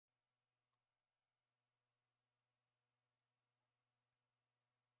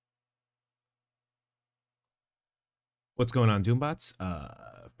What's going on, Doombots?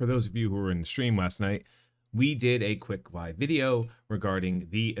 For those of you who were in the stream last night, we did a quick live video regarding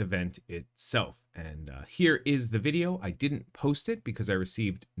the event itself. And here is the video. I didn't post it because I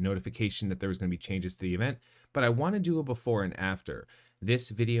received notification that there was going to be changes to the event, but I want to do a before and after. This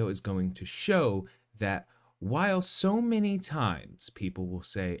video is going to show that while so many times people will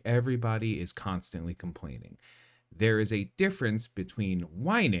say everybody is constantly complaining, there is a difference between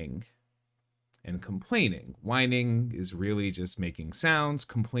whining and complaining. Whining is really just making sounds.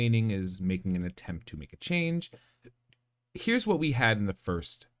 Complaining is making an attempt to make a change. Here's what we had in the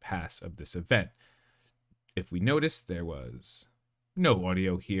first pass of this event. If we notice, there was no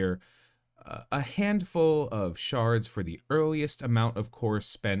audio here. A handful of shards for the earliest amount of cores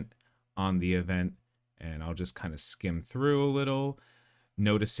spent on the event. And I'll just kind of skim through a little,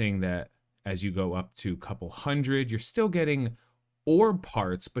 noticing that as you go up to a couple hundred, you're still getting orb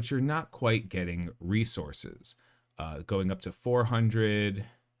parts, but you're not quite getting resources. Going up to 400,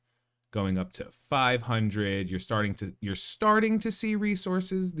 going up to 500, you're starting to see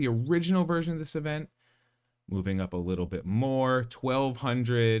resources. The original version of this event, moving up a little bit more,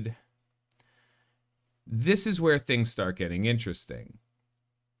 1200. This is where things start getting interesting.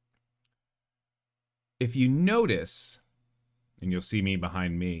 If you notice, and you'll see me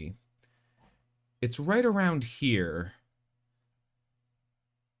behind me, it's right around here.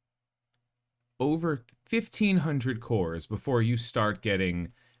 Over 1,500 cores before you start getting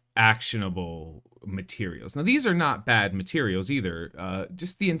actionable materials. Now, these are not bad materials either.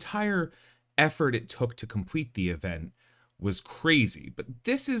 Just the entire effort it took to complete the event was crazy. But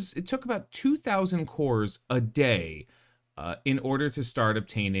it took about 2,000 cores a day in order to start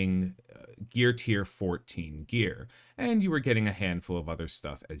obtaining gear tier 14 gear. And you were getting a handful of other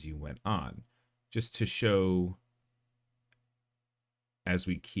stuff as you went on. Just to show, as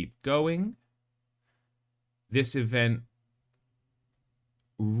we keep going, this event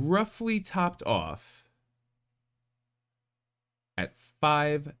roughly topped off at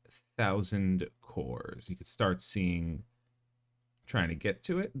 5,000 cores. You could start seeing, trying to get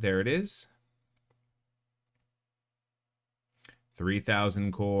to it. There it is.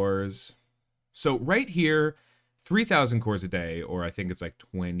 3,000 cores. So right here, 3,000 cores a day, or I think it's like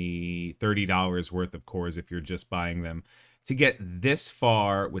 $20, $30 worth of cores if you're just buying them, to get this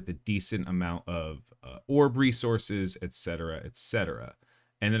far with a decent amount of orb resources, etc., etc.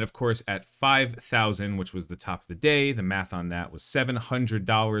 And then, of course, at 5,000, which was the top of the day, the math on that was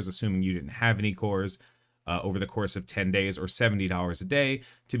 $700, assuming you didn't have any cores, over the course of 10 days, or $70 a day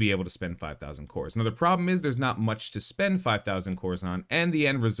to be able to spend 5,000 cores. Now, the problem is there's not much to spend 5,000 cores on, and the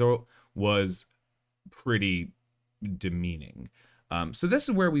end result was pretty demeaning. So this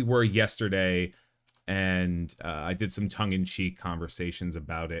is where we were yesterday. And I did some tongue-in-cheek conversations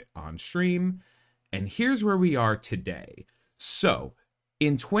about it on stream. And here's where we are today. So,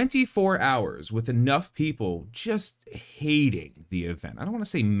 in 24 hours, with enough people just hating the event, I don't want to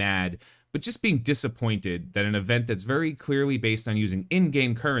say mad, but just being disappointed that an event that's very clearly based on using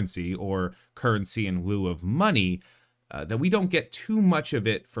in-game currency, or currency in lieu of money, that we don't get too much of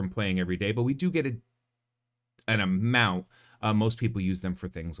it from playing every day, but we do get an amount. Most people use them for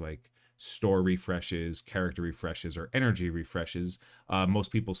things like store refreshes, character refreshes, or energy refreshes.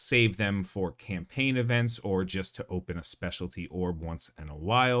 Most people save them for campaign events or just to open a specialty orb once in a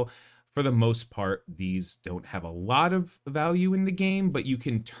while. For the most part, these don't have a lot of value in the game, but you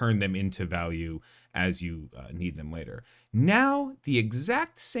can turn them into value as you need them later. Now, the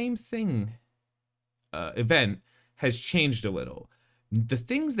exact same thing event has changed a little. The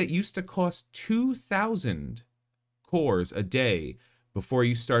things that used to cost 2,000 cores a day before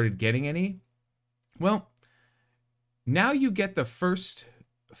you started getting any, well, now you get the first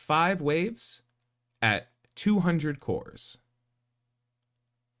 5 waves at 200 cores.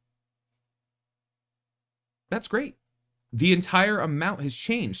 That's great. The entire amount has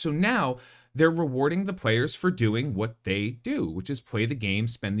changed. So now they're rewarding the players for doing what they do, which is play the game,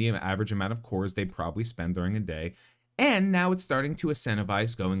 spend the average amount of cores they probably spend during a day. And now it's starting to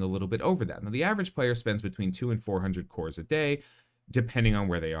incentivize going a little bit over that. Now, the average player spends between 200 and 400 cores a day, depending on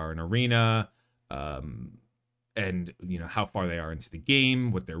where they are in arena, and how far they are into the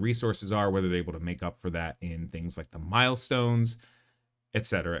game, what their resources are, whether they're able to make up for that in things like the milestones,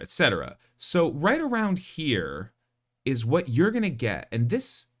 etc., etc. So right around here is what you're going to get, and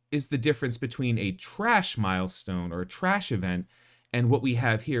this is the difference between a trash milestone or a trash event and what we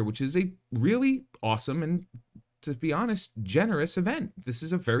have here, which is a really awesome and, to be honest, generous event. This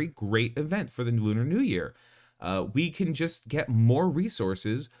is a very great event for the Lunar New Year. We can just get more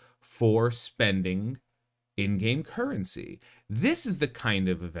resources for spending in-game currency. This is the kind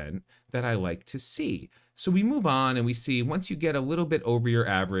of event that I like to see. So we move on and we see once you get a little bit over your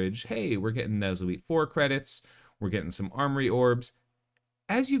average, hey, we're getting those Elite 4 credits, we're getting some Armory Orbs.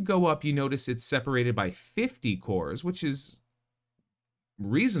 As you go up, you notice it's separated by 50 cores, which is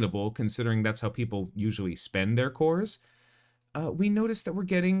reasonable considering that's how people usually spend their cores. We notice that we're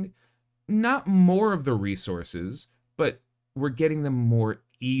getting not more of the resources, but we're getting them more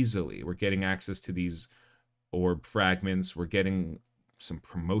easily. We're getting access to these orb fragments. We're getting some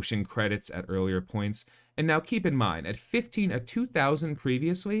promotion credits at earlier points. And now keep in mind, at 2,000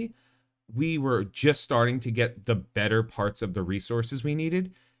 previously, we were just starting to get the better parts of the resources we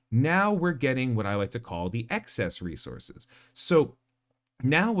needed. Now we're getting what I like to call the excess resources. So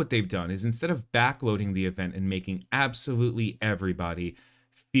now what they've done is instead of backloading the event and making absolutely everybody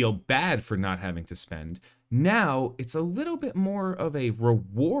feel bad for not having to spend, now it's a little bit more of a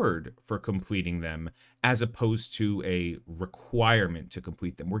reward for completing them as opposed to a requirement to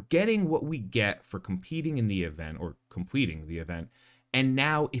complete them. We're getting what we get for competing in the event or completing the event. And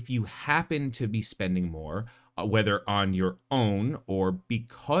now if you happen to be spending more, whether on your own or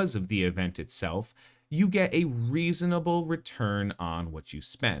because of the event itself, you get a reasonable return on what you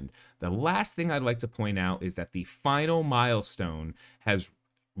spend. The last thing I'd like to point out is that the final milestone has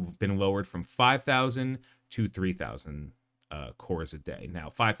been lowered from 5,000 to 3,000 cores a day. Now,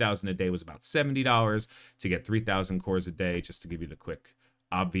 5,000 a day was about $70 to get 3,000 cores a day, just to give you the quick,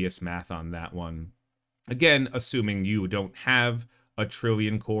 obvious math on that one. Again, assuming you don't have a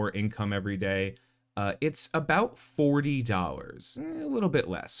trillion core income every day, it's about $40, a little bit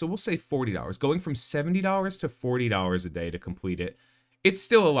less. So we'll say $40. Going from $70 to $40 a day to complete it, it's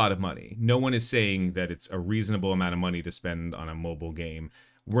still a lot of money. No one is saying that it's a reasonable amount of money to spend on a mobile game.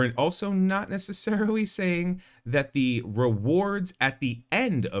 We're also not necessarily saying that the rewards at the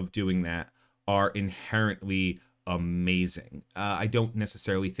end of doing that are inherently amazing. I don't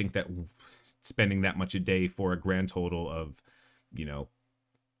necessarily think that spending that much a day for a grand total of,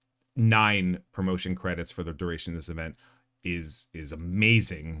 9 promotion credits for the duration of this event is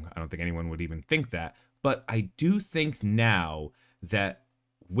amazing. I don't think anyone would even think that. But I do think now that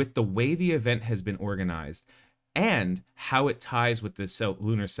with the way the event has been organized and how it ties with the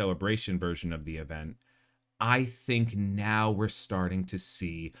Lunar Celebration version of the event, I think now we're starting to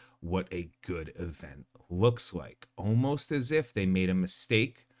see what a good event looks like. Almost as if they made a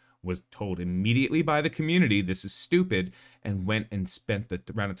mistake, was told immediately by the community, this is stupid, and went and spent the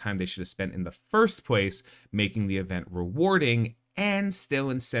amount of time they should have spent in the first place, making the event rewarding and still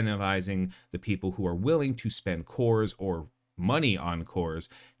incentivizing the people who are willing to spend cores or money on cores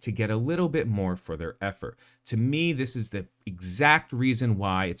to get a little bit more for their effort. To me, this is the exact reason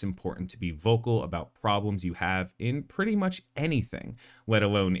why it's important to be vocal about problems you have in pretty much anything, let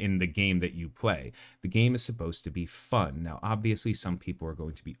alone in the game that you play. The game is supposed to be fun. Now, obviously, some people are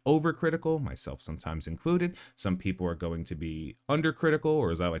going to be overcritical, myself sometimes included. Some people are going to be undercritical,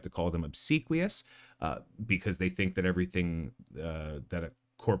 or as I like to call them, obsequious, because they think that everything that a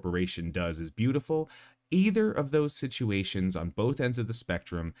corporation does is beautiful. Either of those situations on both ends of the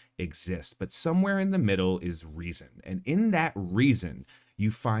spectrum exist, but somewhere in the middle is reason. And in that reason,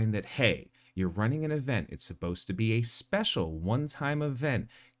 you find that, hey, you're running an event. It's supposed to be a special one-time event.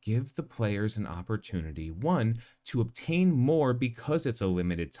 Give the players an opportunity, one, to obtain more because it's a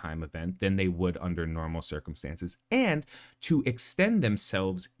limited time event than they would under normal circumstances, and to extend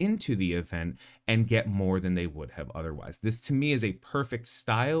themselves into the event and get more than they would have otherwise. This to me is a perfect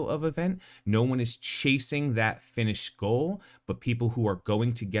style of event. No one is chasing that finished goal, but people who are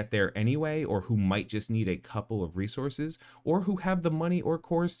going to get there anyway, or who might just need a couple of resources, or who have the money or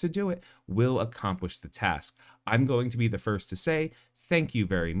cores to do it, will accomplish the task. I'm going to be the first to say, thank you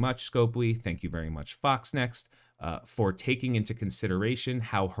very much, Scopely. Thank you very much, FoxNext, for taking into consideration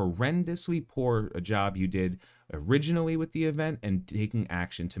how horrendously poor a job you did originally with the event and taking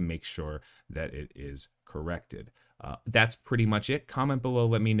action to make sure that it is corrected. That's pretty much it. Comment below.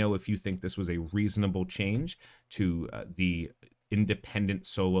 Let me know if you think this was a reasonable change to the independent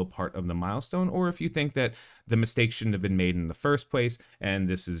solo part of the milestone, or if you think that the mistake shouldn't have been made in the first place and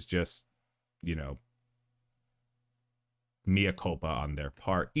this is just, mea culpa on their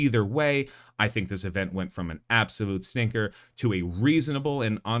part. Either way, I think this event went from an absolute stinker to a reasonable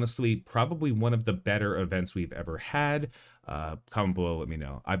and honestly probably one of the better events we've ever had. Comment below, let me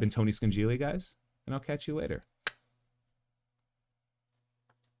know. I've been Tony Scungili, guys, and I'll catch you later.